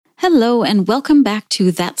Hello, and welcome back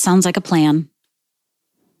to That Sounds Like a Plan.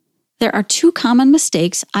 There are two common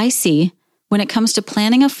mistakes I see when it comes to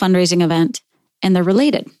planning a fundraising event, and they're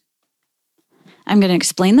related. I'm going to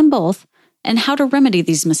explain them both and how to remedy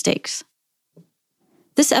these mistakes.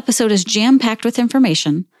 This episode is jam-packed with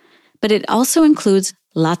information, but it also includes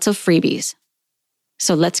lots of freebies.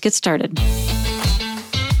 So let's get started.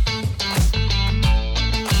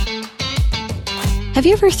 Have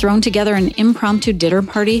you ever thrown together an impromptu dinner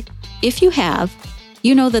party? If you have,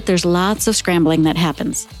 you know that there's lots of scrambling that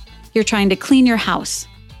happens. You're trying to clean your house,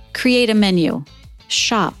 create a menu,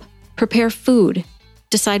 shop, prepare food,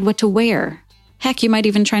 decide what to wear. Heck, you might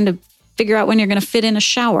even try to figure out when you're going to fit in a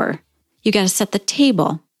shower. You got to set the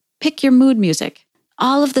table, pick your mood music.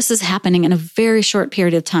 All of this is happening in a very short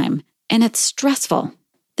period of time, and it's stressful.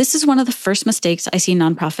 This is one of the first mistakes I see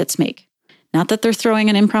nonprofits make. Not that they're throwing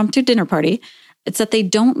an impromptu dinner party, it's that they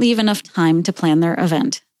don't leave enough time to plan their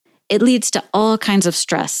event. It leads to all kinds of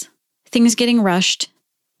stress, things getting rushed,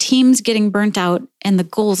 teams getting burnt out, and the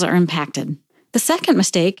goals are impacted. The second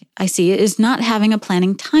mistake I see is not having a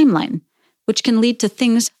planning timeline, which can lead to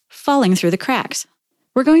things falling through the cracks.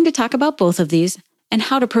 We're going to talk about both of these and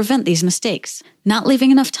how to prevent these mistakes, not leaving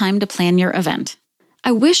enough time to plan your event.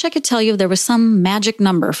 I wish I could tell you there was some magic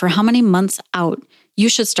number for how many months out you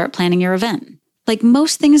should start planning your event. Like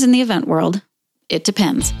most things in the event world, it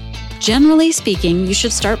depends. Generally speaking, you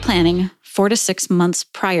should start planning 4 to 6 months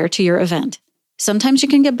prior to your event. Sometimes you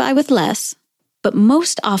can get by with less, but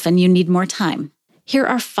most often you need more time. Here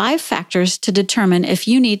are 5 factors to determine if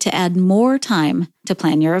you need to add more time to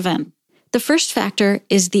plan your event. The first factor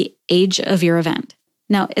is the age of your event.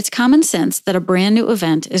 Now, it's common sense that a brand new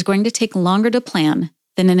event is going to take longer to plan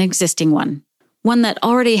than an existing one that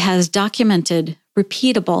already has documented,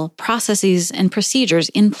 repeatable processes and procedures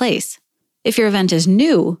in place. If your event is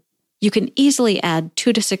new, you can easily add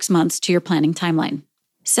 2 to 6 months to your planning timeline.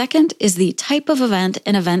 Second is the type of event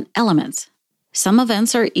and event elements. Some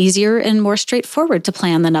events are easier and more straightforward to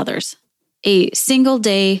plan than others. A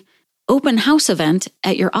single-day open house event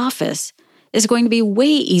at your office is going to be way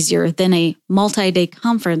easier than a multi-day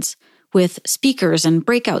conference with speakers and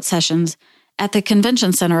breakout sessions at the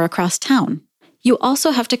convention center across town. You also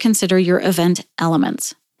have to consider your event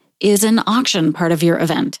elements. Is an auction part of your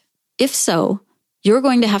event? If so, you're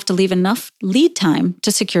going to have to leave enough lead time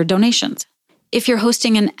to secure donations. If you're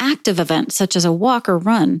hosting an active event, such as a walk or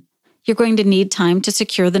run, you're going to need time to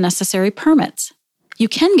secure the necessary permits. You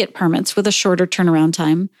can get permits with a shorter turnaround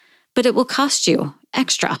time, but it will cost you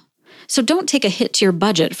extra. So don't take a hit to your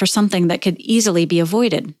budget for something that could easily be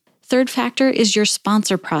avoided. Third factor is your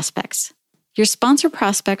sponsor prospects. Your sponsor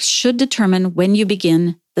prospects should determine when you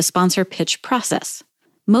begin the sponsor pitch process.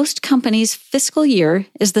 Most companies' fiscal year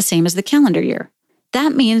is the same as the calendar year.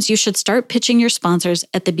 That means you should start pitching your sponsors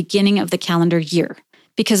at the beginning of the calendar year,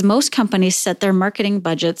 because most companies set their marketing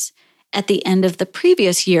budgets at the end of the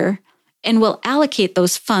previous year and will allocate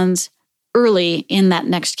those funds early in that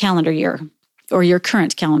next calendar year or your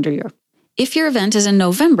current calendar year. If your event is in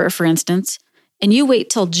November, for instance, and you wait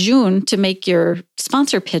till June to make your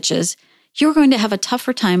sponsor pitches, you're going to have a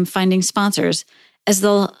tougher time finding sponsors as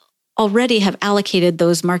they'll already have allocated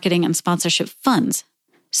those marketing and sponsorship funds.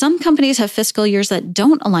 Some companies have fiscal years that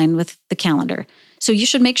don't align with the calendar, so you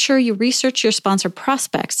should make sure you research your sponsor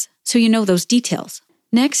prospects so you know those details.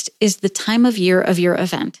 Next is the time of year of your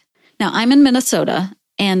event. Now, I'm in Minnesota,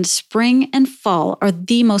 and spring and fall are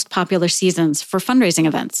the most popular seasons for fundraising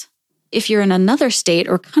events. If you're in another state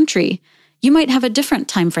or country, you might have a different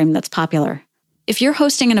time frame that's popular. If you're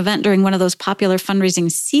hosting an event during one of those popular fundraising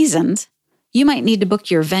seasons, you might need to book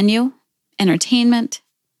your venue, entertainment,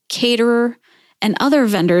 caterer, and other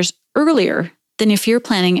vendors earlier than if you're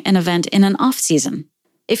planning an event in an off-season.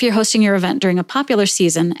 If you're hosting your event during a popular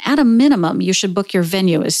season, at a minimum, you should book your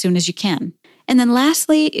venue as soon as you can. And then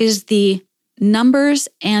lastly is the numbers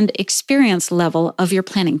and experience level of your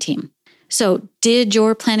planning team. So, did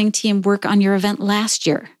your planning team work on your event last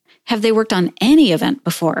year? Have they worked on any event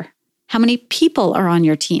before? How many people are on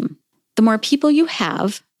your team? The more people you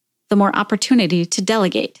have, the more opportunity to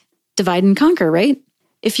delegate. Divide and conquer, right?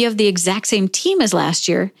 If you have the exact same team as last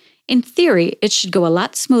year, in theory, it should go a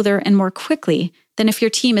lot smoother and more quickly than if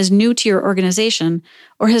your team is new to your organization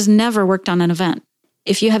or has never worked on an event.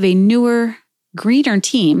 If you have a newer, greener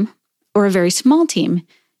team or a very small team,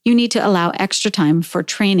 you need to allow extra time for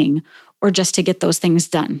training or just to get those things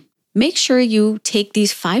done. Make sure you take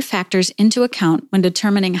these 5 factors into account when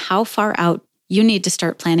determining how far out you need to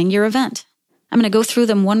start planning your event. I'm going to go through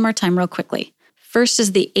them one more time real quickly. First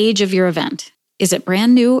is the age of your event. Is it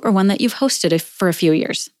brand new or one that you've hosted for a few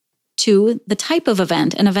years? 2, the type of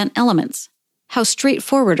event and event elements. How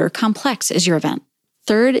straightforward or complex is your event?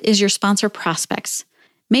 Third is your sponsor prospects.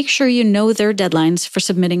 Make sure you know their deadlines for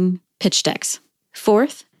submitting pitch decks.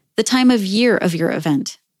 Fourth, the time of year of your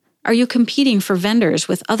event. Are you competing for vendors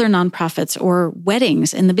with other nonprofits or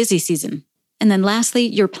weddings in the busy season? And then lastly,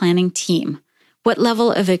 your planning team. What level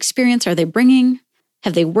of experience are they bringing?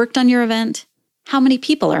 Have they worked on your event? How many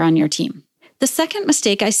people are on your team? The second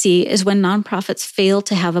mistake I see is when nonprofits fail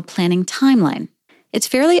to have a planning timeline. It's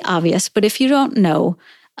fairly obvious, but if you don't know,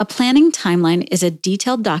 a planning timeline is a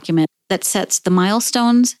detailed document that sets the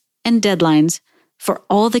milestones and deadlines for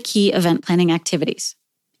all the key event planning activities.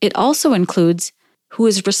 It also includes who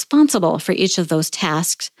is responsible for each of those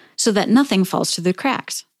tasks so that nothing falls through the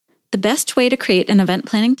cracks. The best way to create an event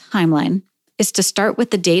planning timeline is to start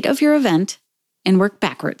with the date of your event and work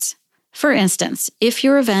backwards. For instance, if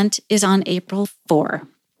your event is on April 4,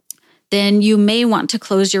 then you may want to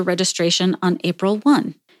close your registration on April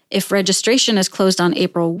 1. If registration is closed on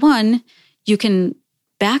April 1, you can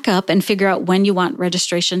back up and figure out when you want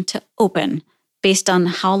registration to open based on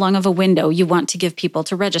how long of a window you want to give people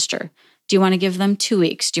to register. Do you want to give them 2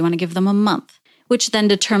 weeks? Do you want to give them a month? Which then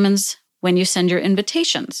determines when you send your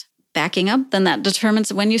invitations. Backing up, then that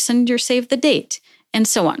determines when you send your save the date, and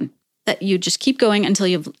so on. That you just keep going until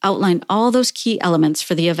you've outlined all those key elements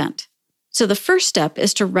for the event. So the first step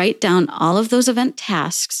is to write down all of those event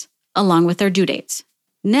tasks along with their due dates.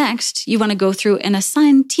 Next, you want to go through and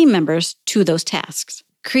assign team members to those tasks.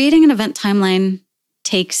 Creating an event timeline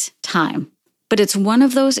takes time, but it's one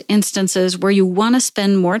of those instances where you want to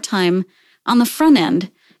spend more time on the front end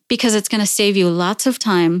because it's going to save you lots of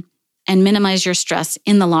time and minimize your stress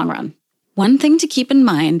in the long run. One thing to keep in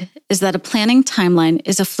mind is that a planning timeline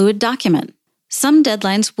is a fluid document. Some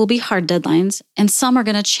deadlines will be hard deadlines, and some are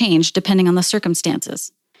going to change depending on the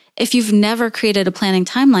circumstances. If you've never created a planning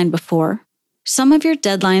timeline before, some of your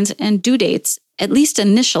deadlines and due dates, at least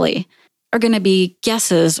initially, are going to be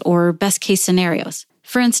guesses or best-case scenarios.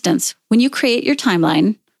 For instance, when you create your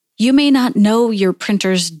timeline, you may not know your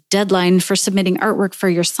printer's deadline for submitting artwork for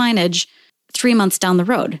your signage 3 months down the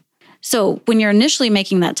road. So when you're initially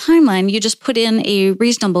making that timeline, you just put in a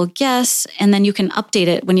reasonable guess, and then you can update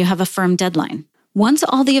it when you have a firm deadline. Once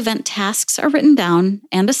all the event tasks are written down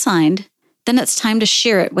and assigned, then it's time to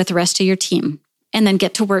share it with the rest of your team, and then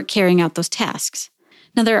get to work carrying out those tasks.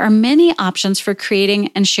 Now, there are many options for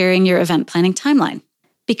creating and sharing your event planning timeline.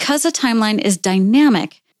 Because a timeline is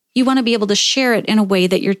dynamic, you want to be able to share it in a way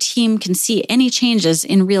that your team can see any changes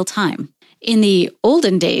in real time. In the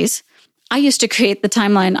olden days, I used to create the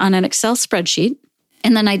timeline on an Excel spreadsheet,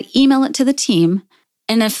 and then I'd email it to the team,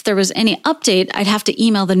 and if there was any update, I'd have to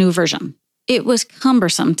email the new version. It was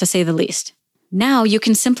cumbersome, to say the least. Now you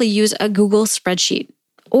can simply use a Google spreadsheet,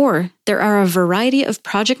 or there are a variety of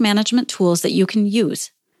project management tools that you can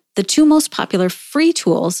use. The two most popular free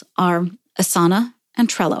tools are Asana and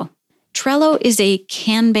Trello. Trello is a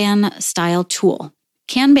Kanban-style tool.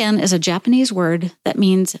 Kanban is a Japanese word that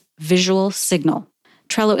means visual signal.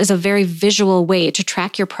 Trello is a very visual way to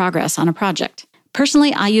track your progress on a project.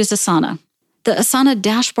 Personally, I use Asana. The Asana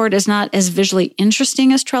dashboard is not as visually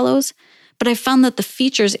interesting as Trello's, but I found that the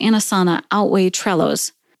features in Asana outweigh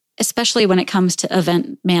Trello's, especially when it comes to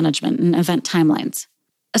event management and event timelines.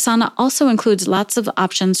 Asana also includes lots of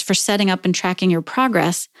options for setting up and tracking your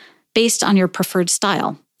progress based on your preferred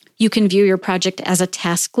style. You can view your project as a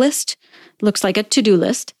task list, looks like a to-do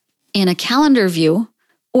list, in a calendar view,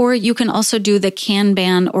 or you can also do the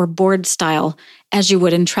Kanban or board style as you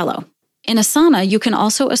would in Trello. In Asana, you can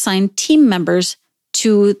also assign team members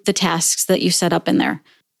to the tasks that you set up in there.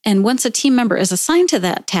 And once a team member is assigned to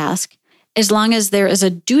that task, as long as there is a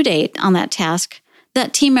due date on that task,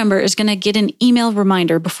 that team member is going to get an email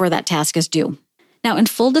reminder before that task is due. Now, in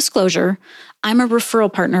full disclosure, I'm a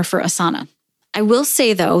referral partner for Asana. I will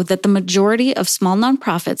say, though, that the majority of small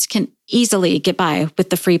nonprofits can easily get by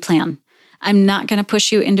with the free plan. I'm not going to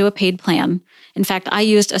push you into a paid plan. In fact, I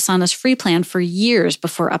used Asana's free plan for years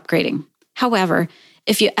before upgrading. However,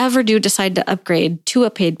 if you ever do decide to upgrade to a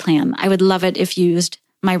paid plan, I would love it if you used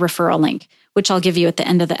my referral link, which I'll give you at the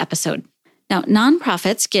end of the episode. Now,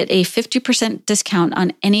 nonprofits get a 50% discount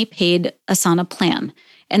on any paid Asana plan,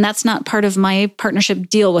 and that's not part of my partnership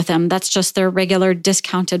deal with them. That's just their regular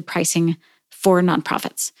discounted pricing for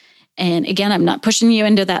nonprofits. And again, I'm not pushing you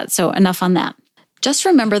into that, so enough on that. Just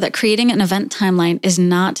remember that creating an event timeline is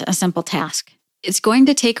not a simple task. It's going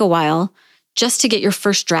to take a while just to get your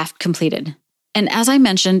first draft completed. And as I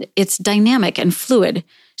mentioned, it's dynamic and fluid,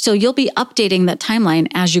 so you'll be updating that timeline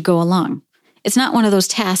as you go along. It's not one of those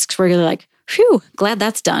tasks where you're like, phew, glad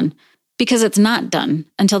that's done, because it's not done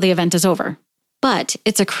until the event is over. But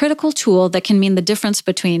it's a critical tool that can mean the difference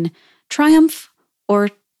between triumph or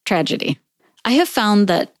tragedy. I have found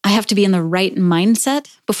that I have to be in the right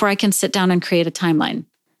mindset before I can sit down and create a timeline.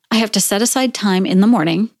 I have to set aside time in the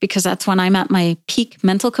morning because that's when I'm at my peak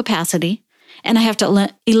mental capacity, and I have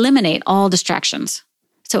to eliminate all distractions.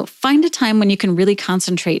 So find a time when you can really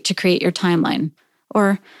concentrate to create your timeline.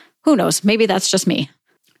 Or who knows, maybe that's just me.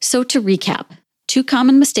 So to recap, 2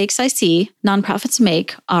 common mistakes I see nonprofits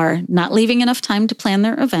make are not leaving enough time to plan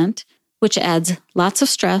their event, which adds lots of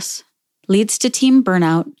stress, leads to team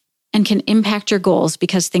burnout, and can impact your goals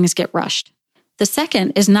because things get rushed. The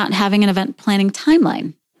second is not having an event planning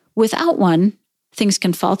timeline. Without one, things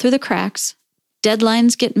can fall through the cracks,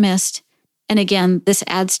 deadlines get missed, and again, this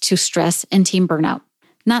adds to stress and team burnout.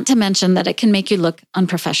 Not to mention that it can make you look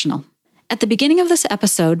unprofessional. At the beginning of this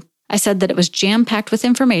episode, I said that it was jam-packed with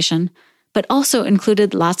information, but also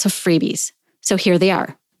included lots of freebies. So here they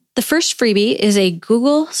are. The first freebie is a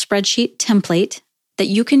Google spreadsheet template that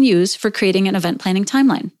you can use for creating an event planning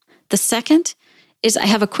timeline. The second is I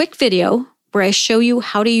have a quick video where I show you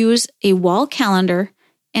how to use a wall calendar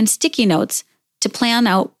and sticky notes to plan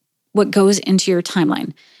out what goes into your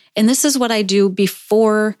timeline. And this is what I do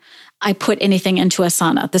before I put anything into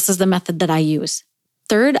Asana. This is the method that I use.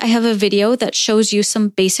 Third, I have a video that shows you some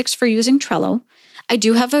basics for using Trello. I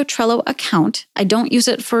do have a Trello account. I don't use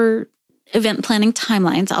it for event planning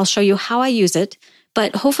timelines. I'll show you how I use it.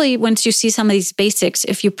 But hopefully once you see some of these basics,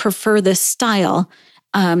 if you prefer this style,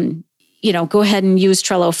 go ahead and use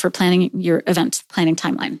Trello for planning your event planning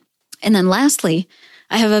timeline. And then lastly,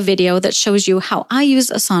 I have a video that shows you how I use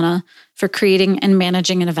Asana for creating and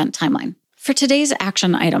managing an event timeline. For today's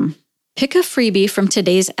action item, pick a freebie from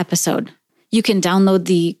today's episode. You can download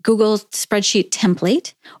the Google spreadsheet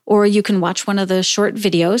template, or you can watch one of the short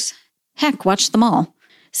videos. Heck, watch them all.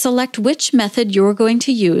 Select which method you're going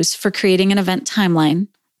to use for creating an event timeline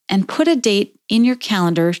and put a date in your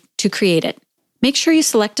calendar to create it. Make sure you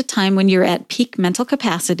select a time when you're at peak mental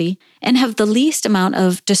capacity and have the least amount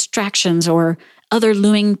of distractions or other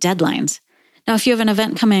looming deadlines. Now, if you have an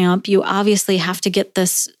event coming up, you obviously have to get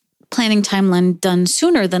this planning timeline done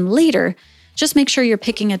sooner than later. Just make sure you're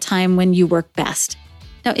picking a time when you work best.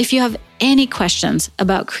 Now, if you have any questions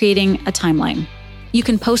about creating a timeline, you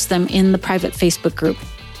can post them in the private Facebook group.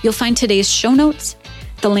 You'll find today's show notes,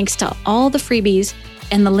 the links to all the freebies,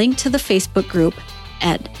 and the link to the Facebook group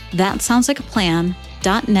at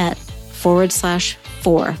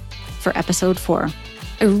thatsoundslikeaplan.net/4 for episode 4.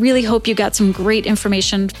 I really hope you got some great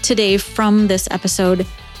information today from this episode.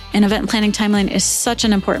 An event planning timeline is such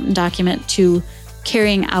an important document to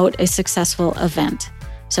carrying out a successful event.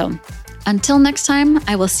 So until next time,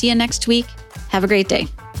 I will see you next week. Have a great day.